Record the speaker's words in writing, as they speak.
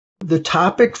The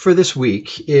topic for this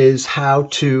week is how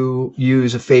to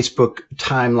use a Facebook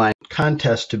timeline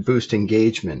contest to boost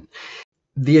engagement.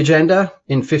 The agenda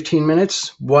in 15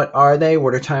 minutes. What are they?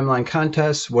 What are timeline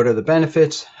contests? What are the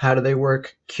benefits? How do they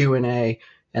work? Q&A,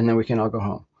 and then we can all go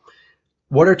home.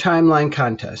 What are timeline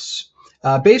contests?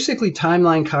 Basically,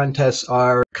 timeline contests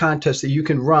are contests that you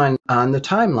can run on the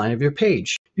timeline of your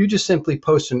page. You just simply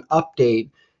post an update,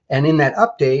 and in that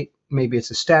update, maybe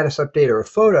it's a status update or a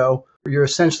photo, you're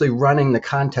essentially running the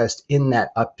contest in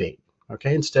that update,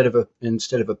 okay, instead of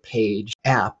a page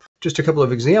app. Just a couple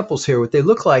of examples here. What they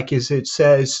look like is it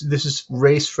says this is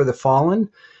Race for the Fallen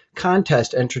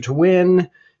contest, enter to win,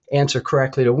 answer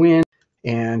correctly to win,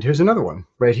 and here's another one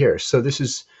right here. So this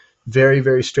is very,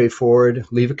 very straightforward.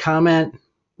 Leave a comment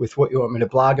with what you want me to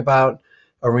blog about.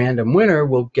 A random winner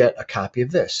will get a copy of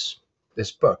this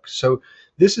book. So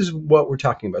this is what we're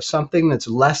talking about, something that's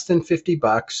less than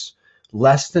 $50,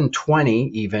 less than 20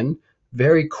 even,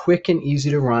 very quick and easy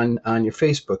to run on your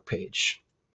Facebook page.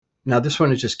 Now this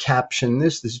one is just caption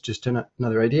this is just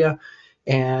another idea,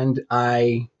 and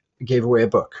I gave away a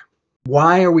book.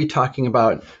 Why are we talking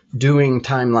about doing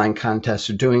timeline contests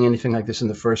or doing anything like this in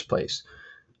the first place?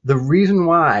 The reason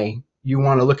why you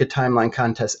want to look at timeline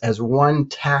contests as one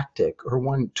tactic or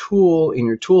one tool in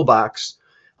your toolbox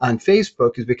on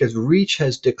Facebook is because reach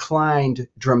has declined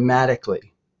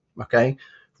dramatically, okay?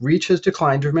 Reach has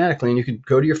declined dramatically, and you could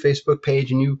go to your Facebook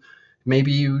page and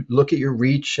maybe you look at your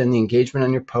reach and the engagement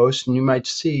on your post, and you might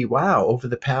see, wow, over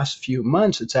the past few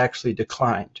months, it's actually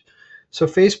declined. So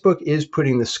Facebook is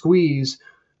putting the squeeze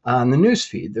on the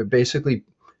newsfeed. They're basically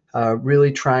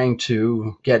really trying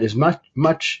to get as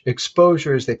much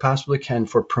exposure as they possibly can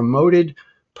for promoted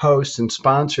posts and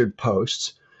sponsored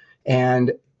posts,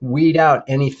 and weed out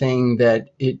anything that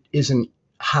it isn't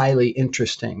highly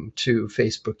interesting to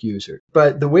Facebook users.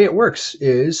 But the way it works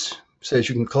says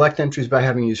you can collect entries by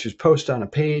having users post on a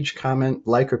page, comment,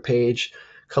 like a page,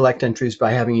 collect entries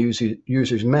by having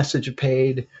users message a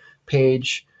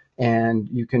page, and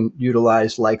you can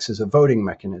utilize likes as a voting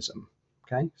mechanism.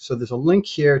 Okay, so there's a link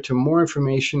here to more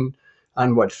information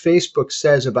on what Facebook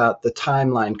says about the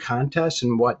timeline contest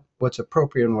and what's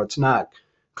appropriate and what's not.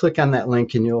 Click on that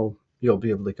link and you'll be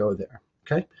able to go there.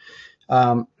 Okay.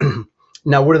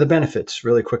 Now, what are the benefits?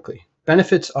 Really quickly,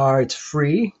 benefits are it's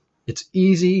free, it's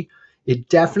easy, it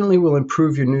definitely will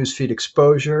improve your newsfeed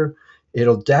exposure.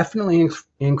 It'll definitely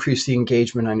increase the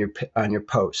engagement on your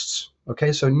posts.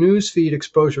 Okay, so newsfeed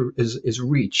exposure is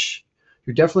reach.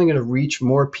 You're definitely going to reach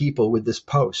more people with this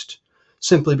post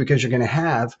simply because you're going to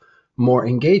have more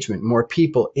engagement, more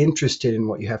people interested in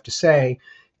what you have to say.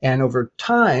 And over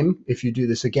time, if you do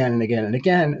this again and again and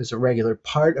again as a regular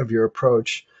part of your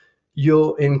approach,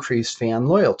 you'll increase fan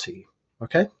loyalty.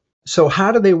 Okay, so how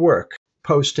do they work?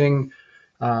 Posting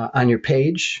on your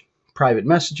page, private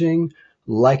messaging,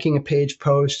 liking a page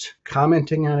post,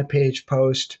 commenting on a page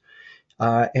post,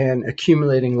 and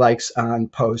accumulating likes on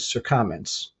posts or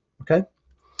comments. Okay.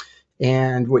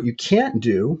 And what you can't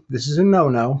do, this is a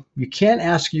no-no, you can't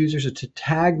ask users to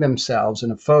tag themselves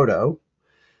in a photo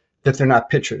that they're not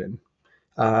pictured in.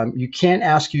 You can't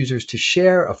ask users to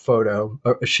share a photo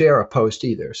or share a post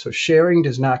either. So sharing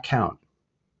does not count.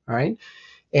 All right.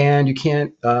 And you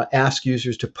can't ask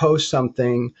users to post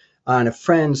something on a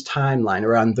friend's timeline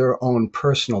or on their own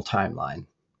personal timeline.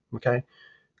 Okay.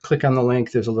 Click on the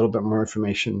link. There's a little bit more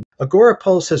information.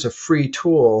 Agorapulse is a free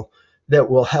tool that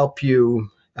will help you,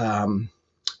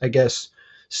 I guess,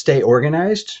 stay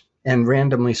organized and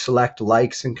randomly select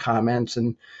likes and comments.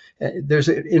 And there's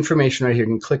information right here.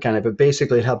 You can click on it, but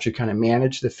basically it helps you kind of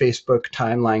manage the Facebook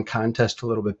timeline contest a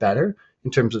little bit better in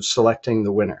terms of selecting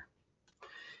the winner.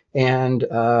 And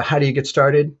how do you get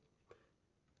started?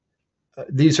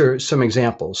 These are some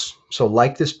examples. So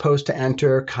like this post to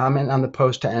enter, comment on the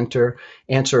post to enter,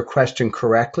 answer a question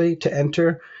correctly to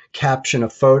enter, caption a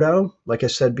photo. Like I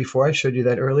said before, I showed you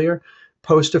that earlier.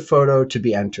 Post a photo to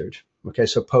be entered. Okay,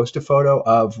 so post a photo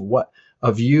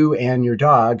of you and your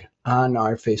dog on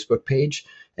our Facebook page,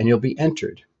 and you'll be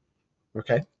entered.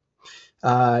 Okay.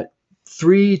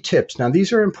 3 tips. Now,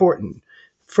 these are important.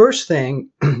 First thing,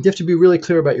 you have to be really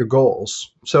clear about your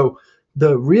goals. So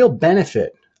the real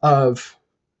benefit of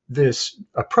this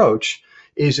approach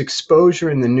is exposure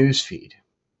in the newsfeed,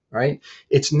 right?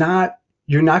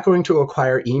 You're not going to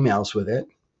acquire emails with it.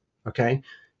 Okay.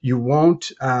 You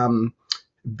won't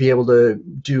be able to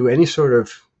do any sort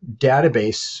of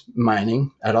database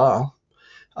mining at all,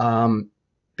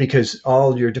 because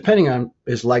all you're depending on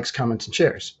is likes, comments, and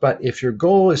shares. But if your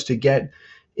goal is to get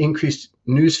increased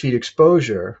newsfeed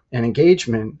exposure and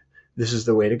engagement, this is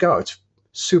the way to go. It's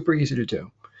super easy to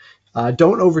do.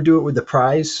 Don't overdo it with the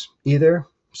prize either.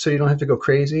 so you don't have to go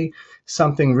crazy.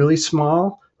 Something really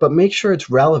small, but make sure it's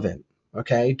relevant.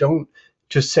 Okay, don't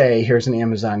just say here's an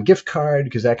Amazon gift card,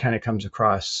 because that kind of comes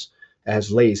across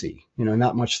as lazy.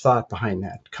 Not much thought behind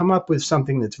that. Come up with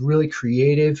something that's really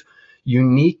creative,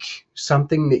 unique,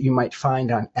 something that you might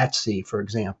find on Etsy, for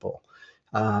example.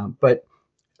 But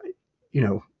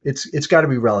it's got to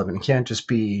be relevant. It can't just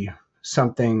be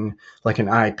something like an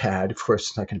iPad. Of course,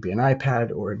 it's not going to be an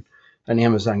iPad or an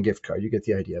Amazon gift card. You get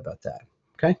the idea about that.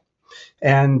 Okay.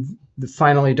 And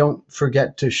finally, don't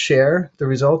forget to share the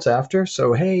results after.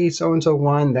 So, hey, so-and-so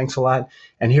won, thanks a lot.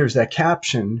 And here's that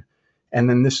caption. And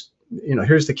then this,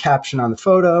 here's the caption on the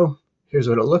photo. Here's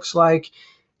what it looks like.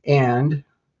 And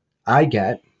I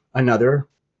get another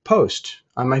post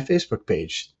on my Facebook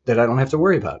page that I don't have to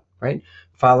worry about, right?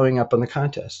 Following up on the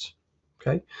contest.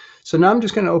 Okay. So now I'm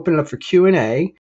just going to open it up for Q&A.